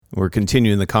We're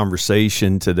continuing the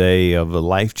conversation today of a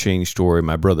life change story,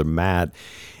 my brother Matt,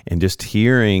 and just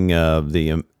hearing of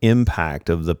the impact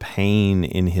of the pain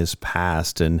in his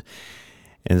past. And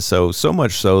so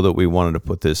much so that we wanted to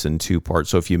put this in two parts.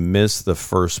 So if you missed the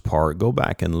first part, go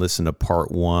back and listen to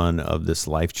part one of this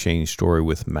life change story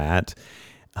with Matt.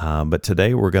 But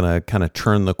today we're going to kind of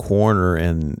turn the corner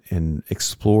and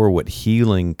explore what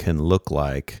healing can look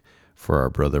like for our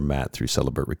brother Matt through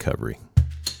Celebrate Recovery.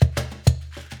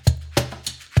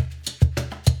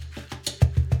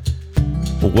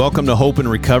 Well, welcome to Hope and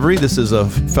Recovery. This is a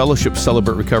Fellowship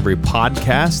Celebrate Recovery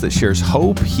podcast that shares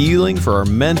hope, healing for our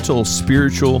mental,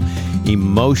 spiritual,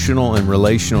 emotional, and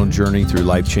relational journey through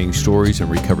life change stories and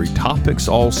recovery topics,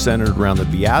 all centered around the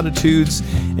Beatitudes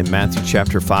in Matthew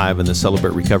chapter 5 and the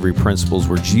Celebrate Recovery principles,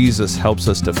 where Jesus helps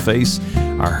us to face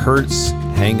our hurts,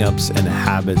 hang-ups, and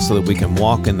habits so that we can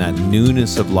walk in that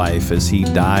newness of life as He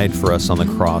died for us on the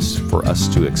cross for us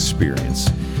to experience.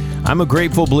 I'm a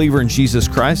grateful believer in Jesus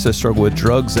Christ. I struggle with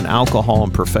drugs and alcohol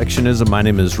and perfectionism. My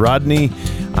name is Rodney.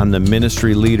 I'm the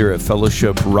ministry leader at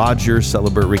Fellowship Rogers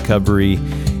Celebrate Recovery,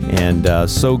 and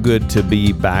so good to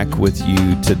be back with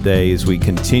you today as we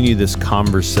continue this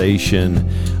conversation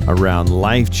around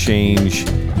life change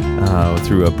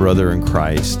through a brother in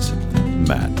Christ,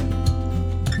 Matt.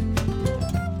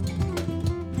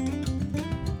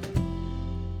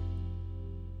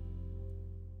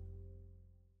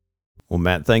 Well,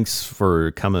 Matt, thanks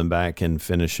for coming back and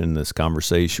finishing this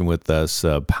conversation with us.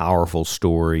 A powerful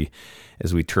story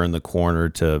as we turn the corner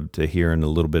to hearing a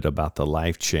little bit about the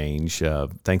life change.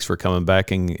 Thanks for coming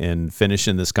back and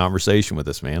finishing this conversation with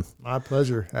us, man. My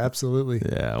pleasure. Absolutely.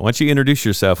 Yeah. Why don't you introduce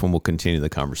yourself and we'll continue the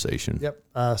conversation.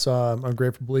 Yep. So I'm a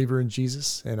grateful believer in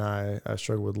Jesus, and I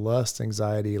struggle with lust,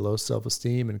 anxiety, low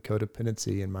self-esteem, and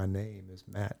codependency, and my name is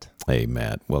Matt. Hey,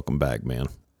 Matt. Welcome back, man.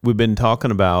 We've been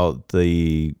talking about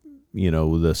the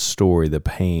story, the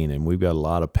pain, and we've got a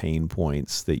lot of pain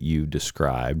points that you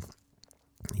described,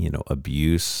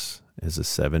 abuse as a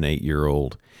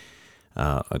 7-8-year-old,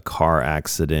 a car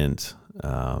accident.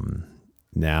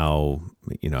 Now,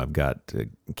 I've got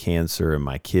cancer in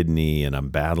my kidney and I'm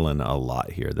battling a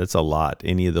lot here. That's a lot.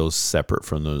 Any of those separate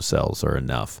from themselves are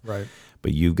enough. Right.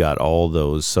 But you've got all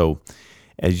those. So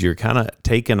as you're kind of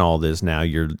taking all this now,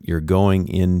 you're going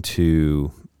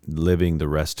into living the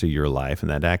rest of your life, and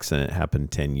that accident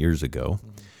happened 10 years ago.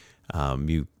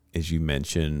 Mm-hmm. As you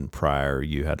mentioned prior,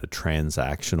 you had a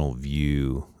transactional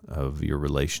view of your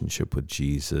relationship with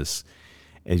Jesus.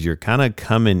 As you're kind of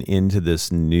coming into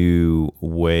this new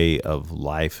way of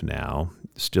life now,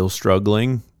 still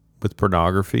struggling with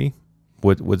pornography.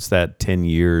 What's that 10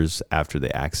 years after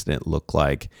the accident look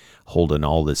like, holding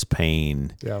all this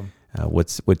pain? Yeah.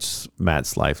 What's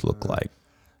Matt's life look like?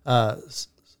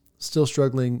 Still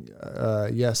struggling,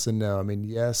 yes and no. I mean,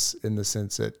 yes, in the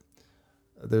sense that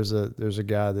there's a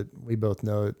guy that we both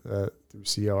know through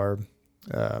CR,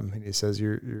 and he says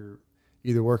you're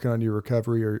either working on your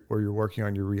recovery or you're working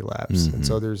on your relapse. Mm-hmm. And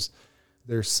so there's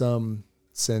some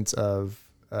sense of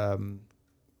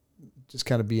just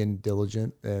kind of being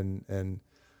diligent and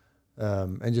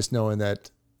just knowing that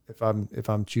if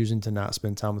I'm choosing to not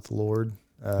spend time with the Lord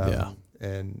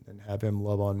and have Him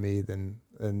love on me,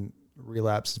 then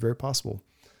relapse is very possible.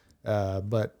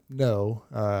 But no,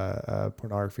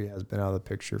 pornography has been out of the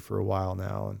picture for a while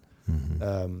now, and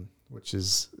mm-hmm. Which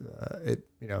is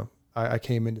I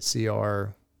came into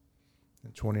CR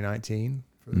in 2019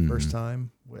 for the mm-hmm. first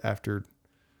time after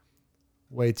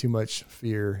way too much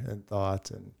fear and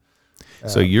thought. And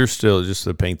so you're still, just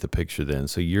to paint the picture then,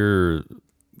 so you're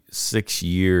 6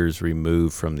 years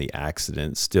removed from the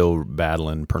accident, still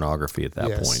battling pornography at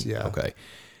that point. Yeah. Okay.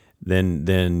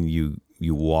 Then you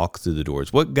walk through the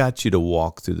doors. What got you to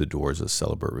walk through the doors of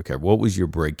Celebrate Recovery? What was your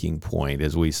breaking point?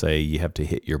 As we say, you have to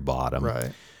hit your bottom.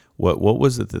 Right. What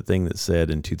was it, the thing that said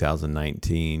in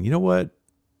 2019, you know what?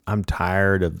 I'm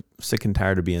sick and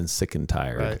tired of being sick and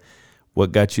tired. Right.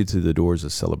 What got you through the doors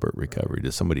of Celebrate Recovery?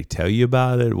 Did somebody tell you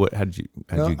about it? How'd you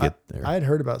get there? I had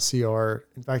heard about CR.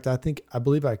 In fact, I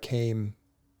believe I came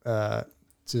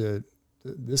to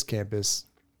this campus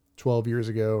 12 years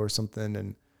ago or something,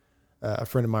 and a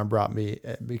friend of mine brought me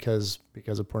because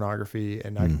of pornography,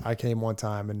 and I came one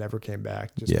time and never came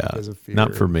back just because of fear.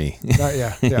 Not for me.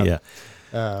 Yeah.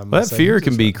 That fear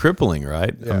can be crippling,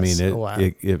 right? Yes. I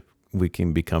mean, we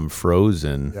can become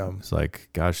frozen. Yeah. It's like,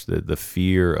 gosh, the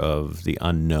fear of the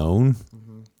unknown,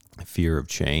 mm-hmm. fear of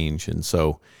change. And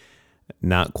so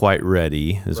not quite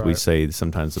ready, as we Right. say.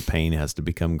 Sometimes the pain has to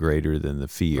become greater than the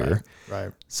fear.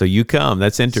 Right. So you come.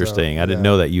 That's interesting. I didn't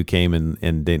yeah. know that you came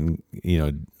and didn't,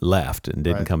 left and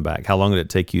didn't Right. come back. How long did it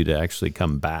take you to actually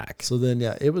come back? So then,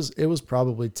 yeah, it was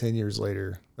probably 10 years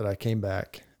later that I came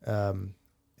back. And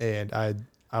I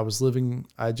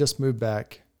just moved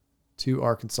back to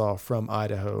Arkansas from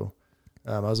Idaho.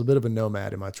 I was a bit of a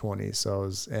nomad in my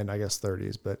 20s, and I guess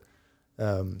 30s, but,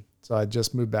 so I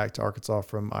just moved back to Arkansas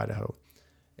from Idaho,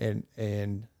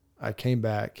 and I came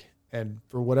back, and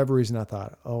for whatever reason, I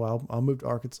thought, oh, I'll move to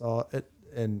Arkansas,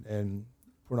 and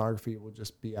pornography will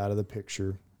just be out of the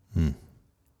picture. I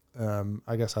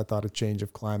guess I thought a change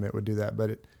of climate would do that,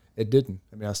 but it didn't.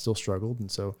 I mean, I still struggled.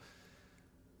 And so,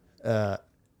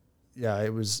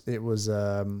 it was,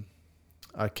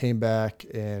 I came back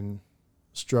and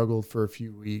struggled for a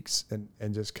few weeks and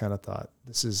just kind of thought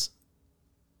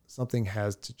something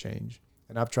has to change.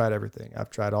 And I've tried everything. I've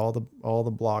tried all the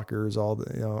blockers,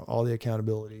 all the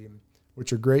accountability,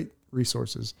 which are great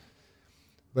resources.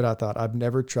 But I thought I've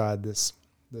never tried this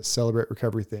Celebrate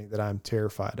Recovery thing that I'm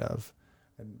terrified of.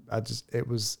 And it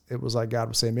was like God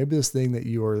was saying, maybe this thing that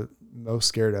you are most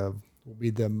scared of will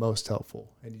be the most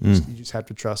helpful. And you just have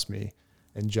to trust me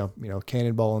and jump,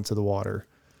 cannonball into the water.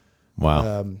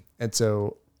 Wow. And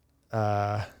so,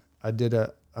 I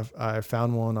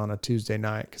found one on a Tuesday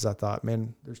night because I thought,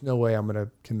 man, there's no way I'm going to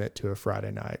commit to a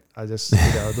Friday night. I just,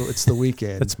 it's the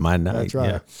weekend. That's my night. That's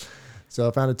right. Yeah. So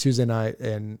I found a Tuesday night,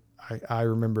 and I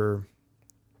remember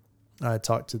I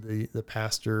talked to the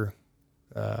pastor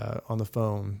on the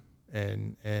phone,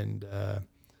 and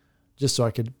just so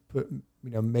I could put,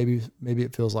 maybe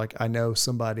it feels like I know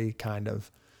somebody kind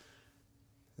of.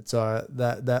 And so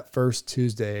that first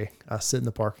Tuesday, I sit in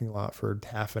the parking lot for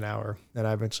half an hour, and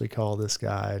I eventually call this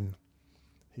guy, and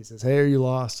he says, "Hey, are you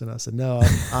lost?" And I said, "No,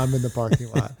 I'm in the parking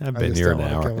lot. I've been here an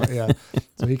hour." Yeah.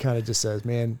 So he kind of just says,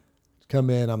 "Man, come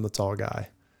in. I'm the tall guy."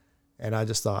 And I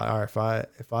just thought, all right,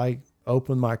 if I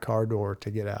open my car door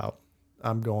to get out,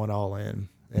 I'm going all in.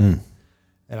 And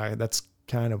that's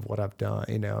kind of what I've done.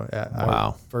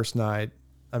 Wow. First night,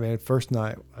 I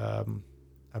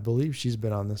believe she's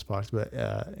been on this podcast, but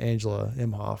Angela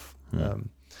Imhoff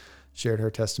shared her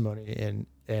testimony,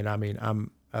 and I mean, I'm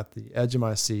at the edge of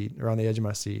my seat, or on the edge of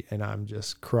my seat, and I'm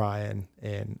just crying.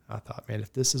 And I thought, man,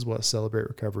 if this is what Celebrate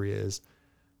Recovery is,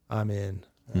 I'm in.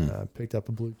 Picked up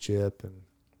a blue chip and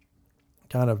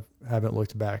kind of haven't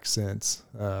looked back since.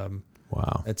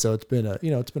 Wow. And so it's been a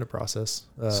process.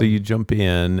 So you jump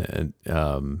in, and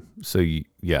so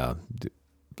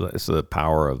the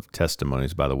power of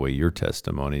testimonies, by the way, your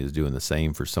testimony is doing the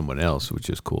same for someone else, which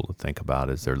is cool to think about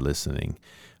as they're listening,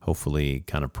 hopefully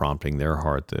kind of prompting their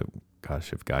heart that,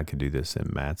 gosh, if God can do this in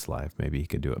Matt's life, maybe he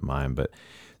can do it in mine. But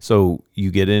so you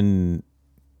get into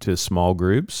small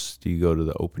groups. Do you go to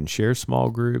the Open Share small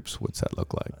groups? What's that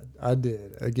look like? I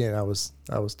did. Again, I was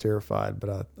terrified,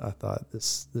 but I thought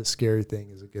this scary thing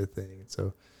is a good thing. And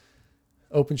so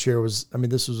Open Share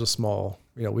this was a small,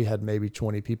 we had maybe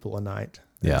 20 people a night.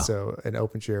 Yeah. And so an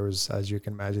Open Share was, as you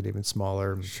can imagine, even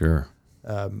smaller. Sure.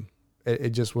 It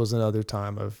just was another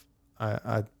time of,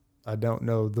 I don't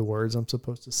know the words I'm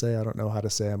supposed to say. I don't know how to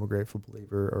say I'm a grateful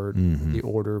believer or the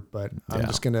order, but I'm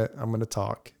going to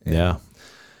talk.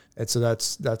 And so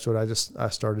that's what I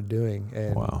started doing.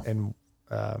 And, wow. And,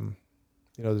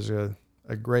 there's a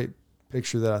great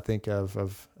picture that I think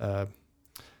of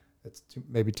it's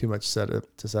maybe too much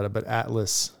to set up, but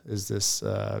Atlas is this,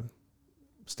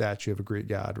 statue of a Greek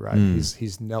god, right?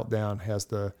 He's knelt down, has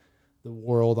the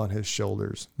world on his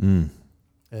shoulders. And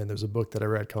there's a book that I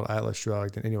read called Atlas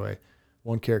Shrugged. And anyway,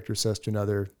 one character says to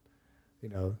another,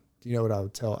 do you know what I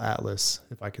would tell Atlas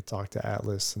if I could talk to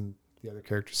Atlas? And the other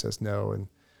character says no. And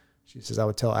she says, I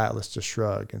would tell Atlas to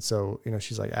shrug. And so,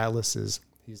 she's like,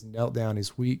 he's knelt down,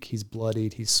 he's weak, he's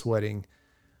bloodied, he's sweating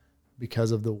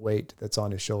because of the weight that's on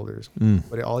his shoulders.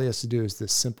 But all he has to do is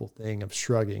this simple thing of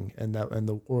shrugging, and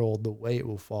the weight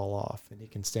will fall off, and he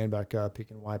can stand back up, he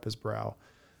can wipe his brow.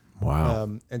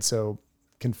 Wow. And so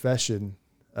confession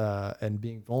and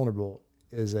being vulnerable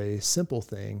is a simple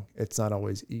thing. It's not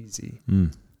always easy.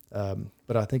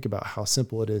 But I think about how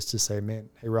simple it is to say, man,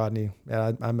 hey, Rodney,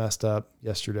 I messed up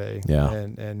yesterday. Yeah.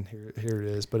 And here it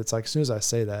is. But it's like, as soon as I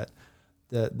say that,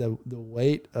 the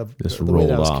weight of just the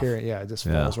weight I was off. carrying, it just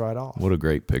falls right off. What a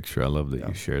great picture. I love that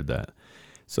you shared that.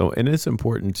 So, and it's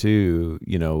important too,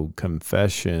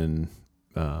 confession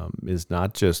is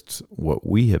not just what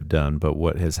we have done, but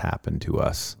what has happened to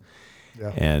us.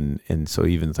 Yeah. And so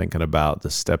even thinking about the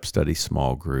step study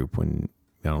small group, when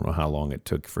I don't know how long it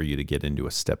took for you to get into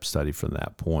a step study from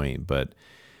that point, but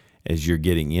as you're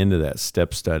getting into that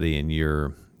step study and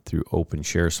you're through Open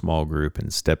Share small group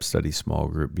and Step Study small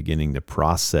group, beginning to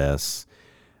process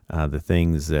the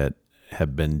things that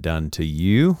have been done to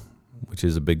you, which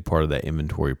is a big part of that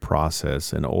inventory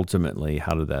process, and ultimately,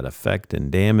 how did that affect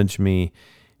and damage me,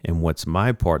 and what's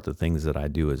my part, the things that I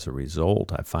do as a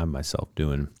result, I find myself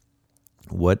doing.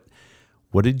 What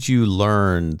did you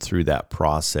learn through that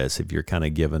process? If you're kind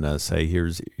of giving us, hey,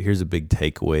 here's a big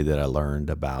takeaway that I learned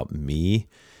about me,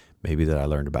 maybe that I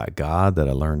learned about God, that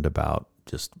I learned about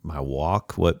just my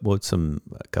walk. What's a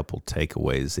couple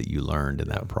takeaways that you learned in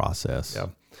that process? Yeah,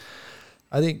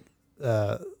 I think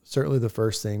certainly the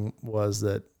first thing was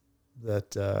that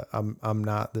I'm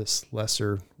not this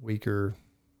lesser, weaker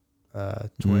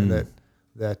twin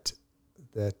that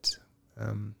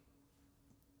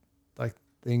like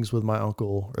things with my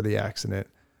uncle or the accident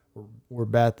were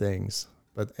bad things,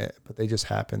 but they just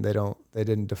happened. They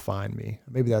didn't define me.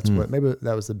 Maybe that's maybe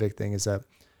that was the big thing, is that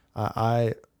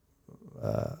I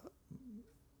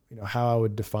how I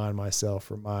would define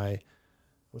myself, or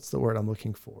what's the word I'm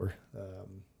looking for?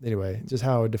 Anyway, just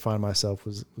how I would define myself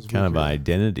was kind of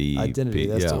identity. Identity,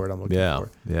 that's the word I'm looking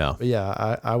for. Yeah. But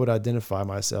yeah, I would identify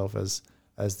myself as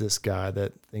this guy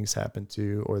that things happen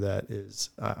to, or that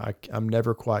is, I'm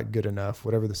never quite good enough,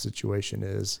 whatever the situation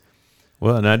is.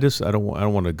 Well, and I don't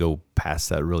want to go past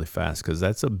that really fast, because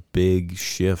that's a big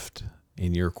shift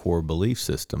in your core belief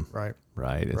system. Right.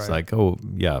 It's like, oh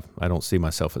yeah, I don't see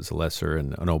myself as a lesser,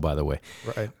 and oh, by the way.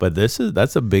 Right. But that's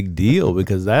a big deal,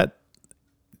 because that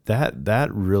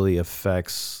really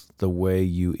affects the way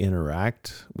you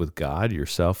interact with God,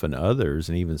 yourself, and others,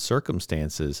 and even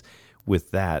circumstances,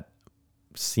 with that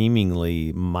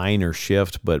seemingly minor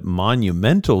shift but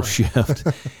monumental shift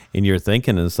in your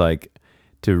thinking. It's like,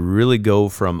 to really go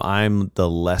from I'm the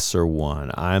lesser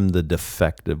one, I'm the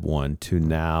defective one, to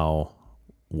now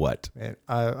what? Man,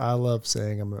 I love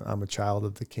saying I'm a child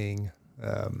of the King.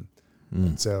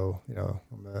 And so,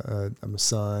 I'm a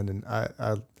son, and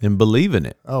I believe in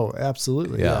it. Oh,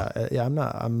 absolutely. Yeah.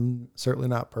 I'm certainly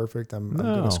not perfect. I'm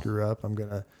going to screw up. I'm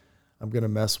going to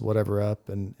mess whatever up.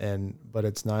 But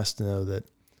it's nice to know that,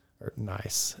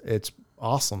 it's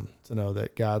awesome to know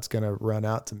that God's going to run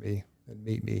out to me and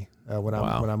meet me when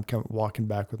I'm walking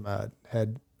back with my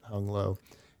head hung low.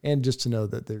 And just to know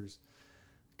that there's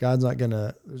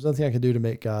nothing I can do to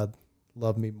make God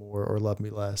love me more or love me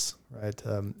less, right?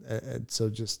 And so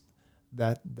just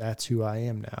that's who I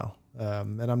am now.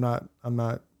 And I'm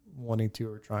not wanting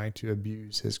to or trying to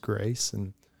abuse His grace,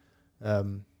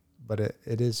 but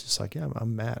it is just like,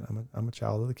 I'm Matt. I'm a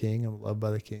child of the King. I'm loved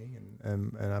by the King,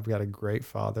 and I've got a great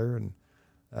Father, and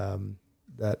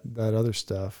that other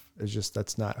stuff is just,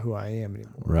 that's not who I am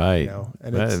anymore. Right.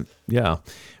 And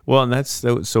well, and that's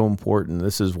so important.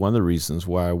 This is one of the reasons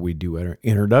why we do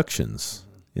introductions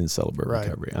in Celebrate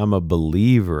Recovery. I'm a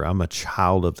believer. I'm a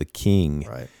child of the King.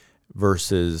 Right.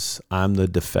 Versus I'm the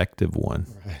defective one.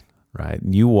 Right.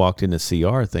 And you walked into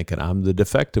CR thinking I'm the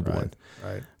defective one.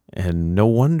 Right. And no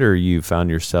wonder you found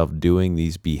yourself doing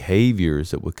these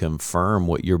behaviors that would confirm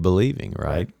what you're believing,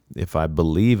 right? If I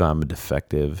believe I'm a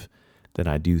defective, then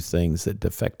I do things that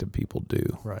defective people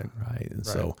do. Right. And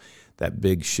so that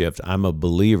big shift, I'm a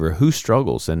believer who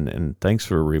struggles. And thanks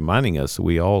for reminding us,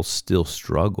 we all still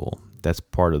struggle. That's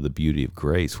part of the beauty of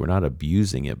grace. We're not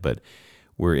abusing it, but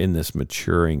we're in this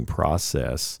maturing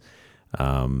process.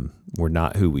 We're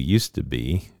not who we used to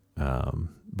be,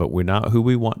 but we're not who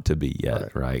we want to be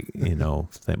yet, right?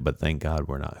 But thank God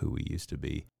we're not who we used to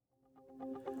be.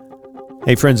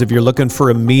 Hey, friends, if you're looking for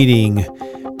a meeting,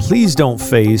 please don't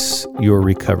face your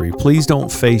recovery. Please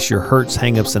don't face your hurts,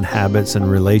 hangups, and habits and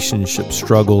relationship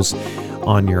struggles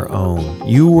on your own.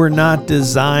 You were not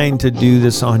designed to do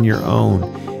this on your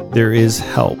own. There is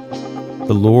help.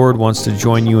 The Lord wants to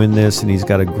join you in this, and He's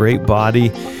got a great body,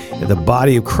 the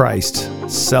body of Christ.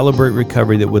 Celebrate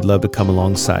Recovery that would love to come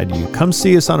alongside you. Come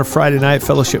see us on a Friday night,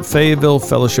 Fellowship Fayetteville,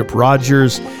 Fellowship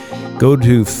Rogers. Go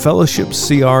to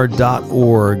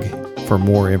fellowshipcr.org for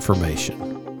more information.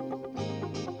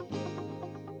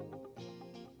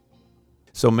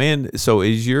 So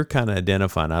as you're kind of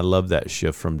identifying, I love that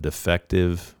shift from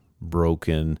defective,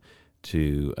 broken,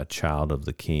 to a child of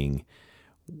the King.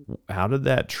 How did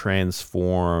that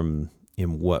transform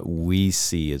in what we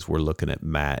see as we're looking at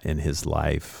Matt and his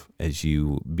life, as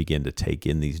you begin to take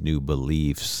in these new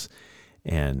beliefs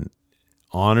and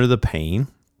honor the pain,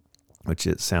 which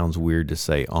it sounds weird to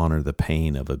say honor the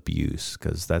pain of abuse,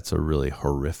 because that's a really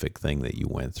horrific thing that you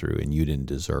went through and you didn't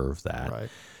deserve that. Right.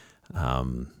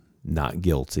 Not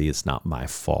guilty. It's not my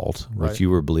fault, which you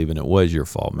were believing it was your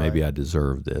fault. Maybe I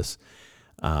deserve this.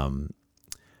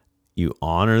 you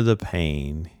honor the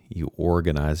pain, you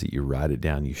organize it, you write it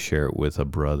down, you share it with a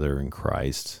brother in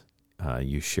Christ,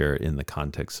 you share it in the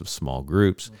context of small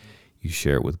groups, you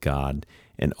share it with God,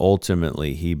 and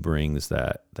ultimately He brings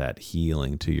that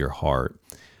healing to your heart.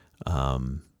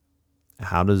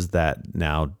 How does that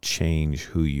now change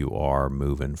who you are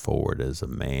moving forward as a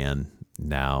man,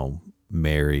 now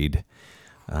married?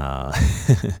 How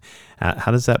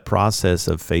does that process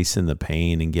of facing the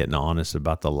pain and getting honest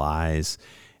about the lies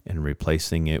and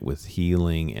replacing it with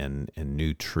healing and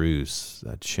new truths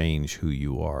change who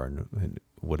you are, and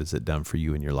what has it done for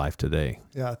you in your life today?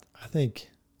 Yeah, I think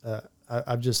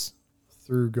I've just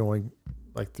through going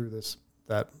through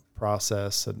that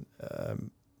process, and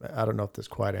I don't know if this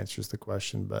quite answers the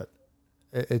question, but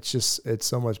it's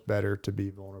so much better to be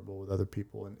vulnerable with other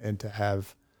people and to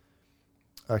have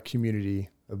a community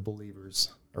of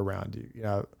believers around you. You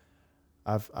know,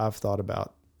 I've thought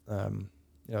about,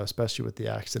 especially with the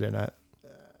accident,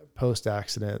 post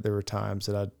accident, there were times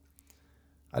that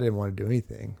I didn't want to do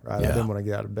anything, right? Yeah. I didn't want to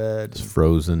get out of bed. Just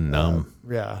frozen, numb.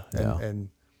 And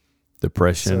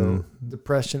depression.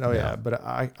 Depression. Oh yeah. But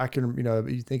I can,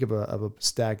 you think of a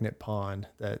stagnant pond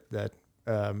that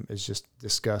is just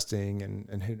disgusting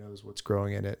and who knows what's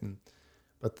growing in it.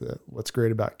 But what's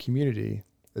great about community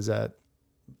is that,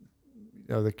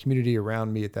 the community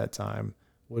around me at that time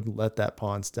wouldn't let that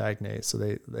pond stagnate. So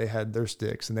they had their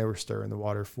sticks and they were stirring the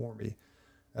water for me.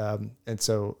 And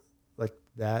so like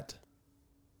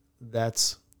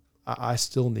I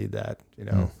still need that,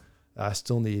 I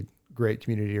still need great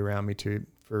community around me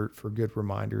for good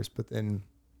reminders. But then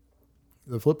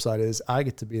the flip side is I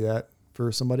get to be that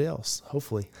for somebody else.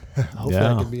 Hopefully I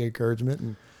can be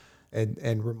encouragement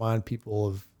and remind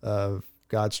people of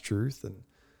God's truth. And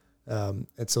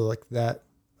so like that,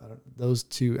 those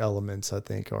two elements I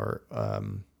think are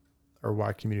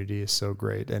why community is so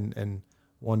great. And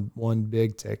one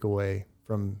big takeaway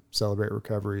from Celebrate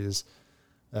Recovery is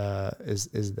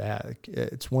that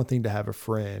it's one thing to have a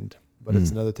friend, but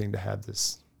it's another thing to have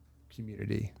this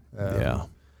community. And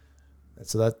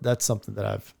so that's something that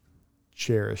I've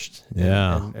cherished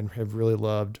and have really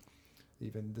loved.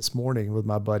 Even this morning with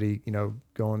my buddy,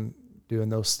 doing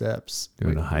those steps,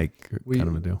 doing a hike, kind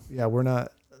of a deal. Yeah, we're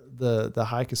not the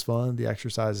hike is fun, the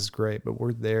exercise is great, but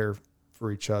we're there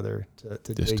for each other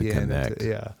to just dig to in. Connect.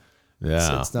 Yeah.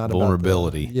 So it's not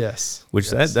vulnerability.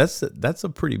 Which that's a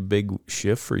pretty big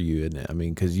shift for you, isn't it? I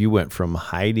mean, because you went from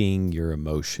hiding your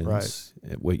emotions,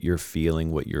 what you're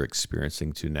feeling, what you're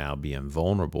experiencing, to now being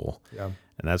vulnerable. Yeah.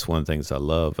 And that's one of the things I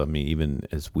love. I mean, even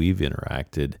as we've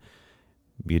interacted,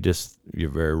 you're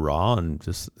very raw and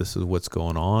just, this is what's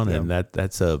going on. Yeah. And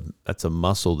that's a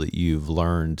muscle that you've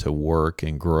learned to work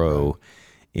and grow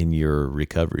in your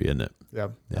recovery, isn't it? Yeah,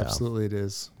 absolutely it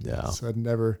is. Yeah. So I'd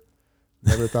never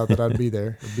thought that I'd be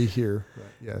there, I'd be here. But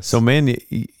yes. So man,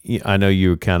 I know you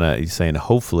were kind of saying,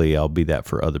 hopefully I'll be that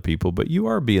for other people, but you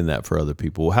are being that for other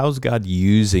people. How's God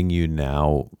using you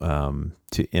now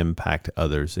to impact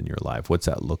others in your life? What's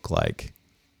that look like?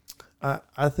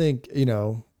 I think,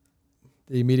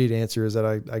 the immediate answer is that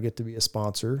I get to be a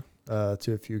sponsor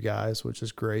to a few guys, which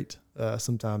is great.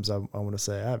 Sometimes I want to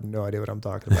say, I have no idea what I'm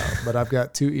talking about, but I've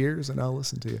got 2 ears and I'll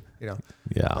listen to you,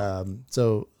 Yeah.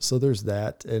 So there's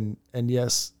that. And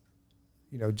yes,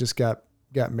 just got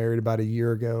married about a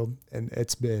year ago, and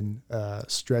it's been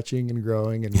stretching and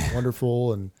growing and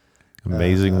wonderful and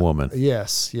amazing woman.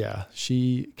 Yes. Yeah.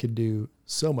 She could do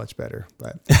so much better,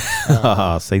 but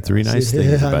say 3 nice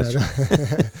things about you.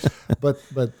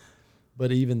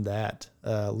 But even that,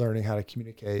 learning how to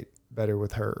communicate better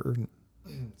with her,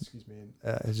 excuse me,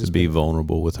 has just to be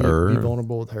vulnerable with her. Be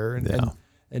vulnerable with her,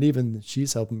 and even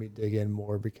she's helping me dig in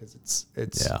more because it's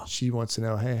she wants to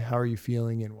know, hey, how are you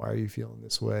feeling and why are you feeling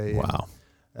this way? Wow.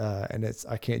 And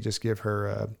I can't just give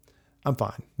her I'm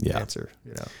fine answer.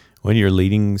 When you're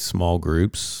leading small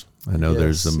groups, I know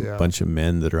there's a bunch of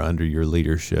men that are under your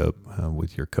leadership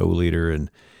with your co-leader, and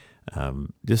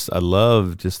I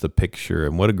love just the picture,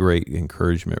 and what a great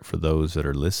encouragement for those that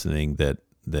are listening, that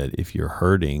if you're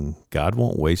hurting, God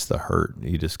won't waste the hurt.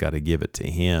 You just got to give it to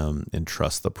Him and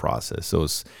trust the process. So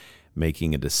it's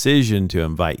making a decision to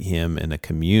invite Him in a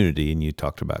community, and you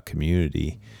talked about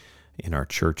community in our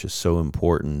church is so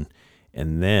important,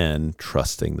 and then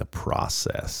trusting the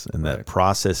process. And that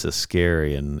process is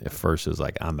scary, and at first it was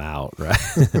like, I'm out, right?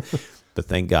 But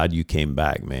thank God you came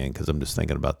back, man, because I'm just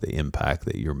thinking about the impact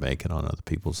that you're making on other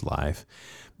people's life.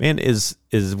 Man, is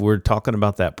we're talking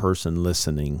about that person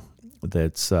listening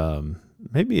that's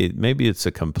maybe it's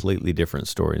a completely different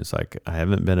story. It's like, I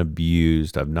haven't been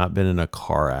abused. I've not been in a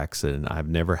car accident. I've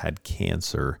never had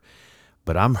cancer,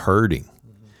 but I'm hurting,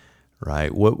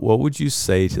 Right. What would you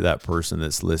say to that person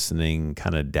that's listening,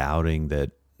 kind of doubting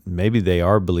that maybe they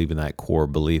are believing that core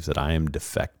belief that I am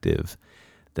defective,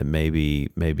 that maybe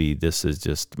this is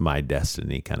just my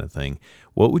destiny kind of thing?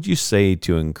 What would you say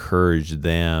to encourage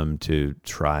them to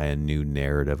try a new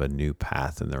narrative, a new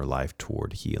path in their life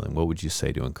toward healing? What would you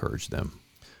say to encourage them?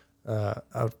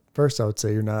 First, I would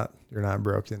say you're not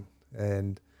broken,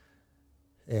 and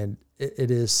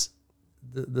it is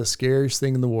the scariest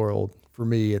thing in the world for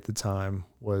me at the time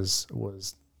was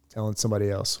telling somebody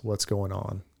else what's going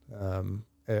on,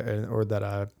 or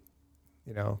that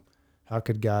how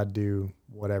could God do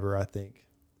whatever I think,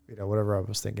 whatever I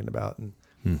was thinking about. And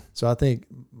so I think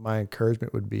my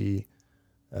encouragement would be,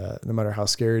 no matter how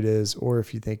scary it is, or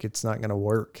if you think it's not going to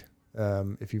work,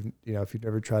 if you've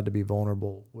never tried to be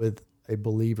vulnerable with a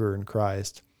believer in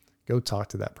Christ, go talk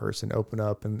to that person, open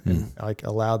up and like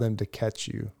allow them to catch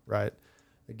you, right?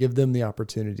 Give them the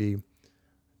opportunity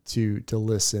to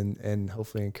listen and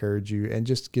hopefully encourage you and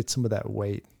just get some of that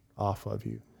weight off of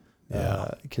you.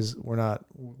 Because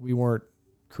we weren't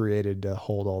created to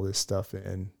hold all this stuff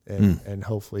in and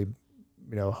hopefully,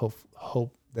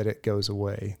 hope that it goes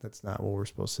away. That's not what we're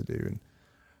supposed to do. And,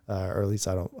 or at least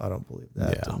I don't believe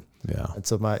that. And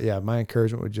so my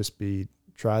encouragement would just be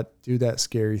do that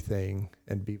scary thing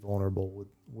and be vulnerable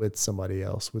with somebody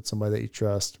else, with somebody that you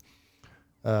trust.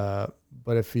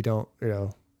 But if you don't,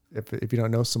 if you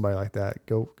don't know somebody like that,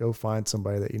 go find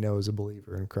somebody that is a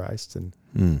believer in Christ and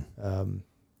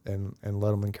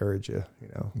let them encourage you,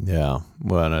 Yeah.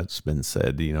 Well, it's been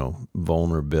said,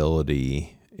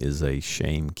 vulnerability is a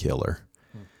shame killer,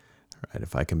 right?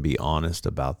 If I can be honest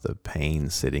about the pain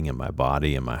sitting in my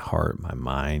body and my heart, my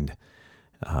mind,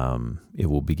 it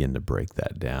will begin to break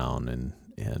that down and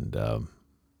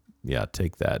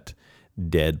take that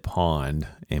dead pond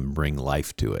and bring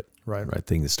life to it. Right.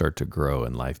 Things start to grow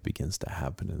and life begins to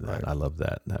happen in that. Right. I love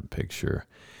that picture.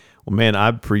 Well, man, I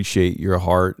appreciate your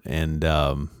heart and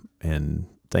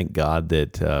thank God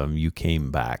that you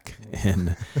came back.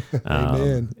 And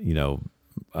Amen.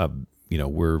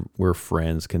 We're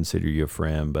friends. Consider you a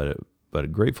friend,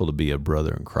 but grateful to be a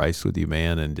brother in Christ with you,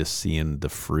 man, and just seeing the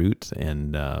fruit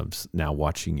and now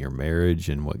watching your marriage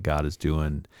and what God is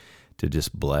doing to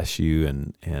just bless you.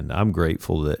 And I'm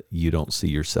grateful that you don't see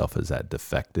yourself as that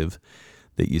defective,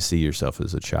 that you see yourself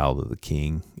as a child of the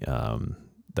King.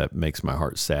 That makes my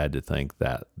heart sad to think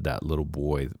that that little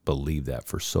boy believed that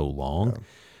for so long,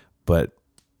 but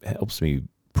it helps me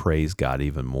praise God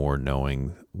even more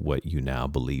knowing what you now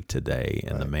believe today.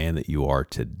 And the man that you are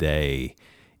today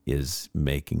is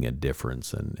making a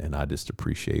difference. And I just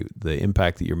appreciate the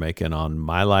impact that you're making on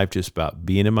my life, just about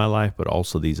being in my life, but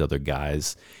also these other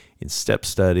guys in Step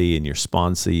Study and your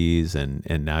sponsees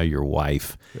and now your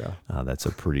wife. That's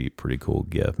a pretty cool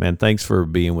gift, man. Thanks for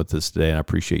being with us today. And I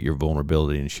appreciate your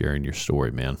vulnerability and sharing your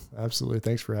story, man. Absolutely.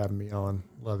 Thanks for having me on.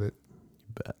 Love it.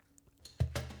 You bet.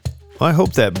 Well, I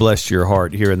hope that blessed your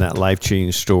heart hearing that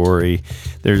life-changing story.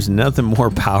 There's nothing more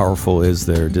powerful, is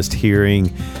there? Just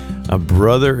hearing a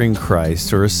brother in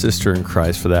Christ or a sister in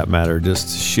Christ, for that matter,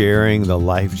 just sharing the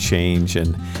life change.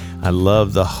 And I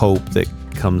love the hope that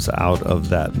comes out of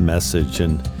that message.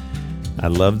 And I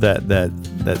love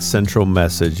that central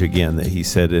message again that he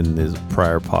said in his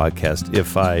prior podcast: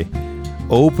 if I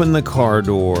open the car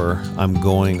door, I'm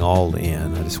going all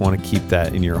in. I just want to keep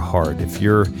that in your heart. If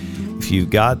you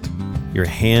got your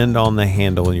hand on the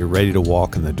handle and you're ready to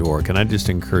walk in the door, can I just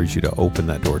encourage you to open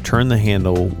that door, turn the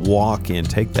handle, walk in,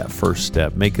 take that first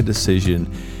step, make a decision,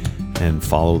 and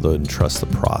follow and trust the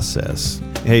process.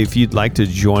 Hey, if you'd like to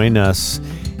join us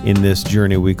in this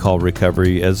journey we call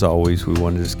recovery, as always, we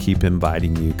want to just keep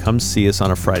inviting you. Come see us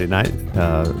on a Friday night,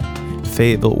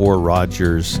 Fayetteville or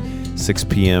Rogers, 6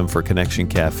 p.m. for Connection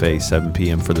Cafe, 7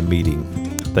 p.m. for the meeting.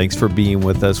 Thanks for being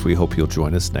with us. We hope you'll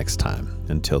join us next time.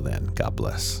 Until then, God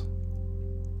bless.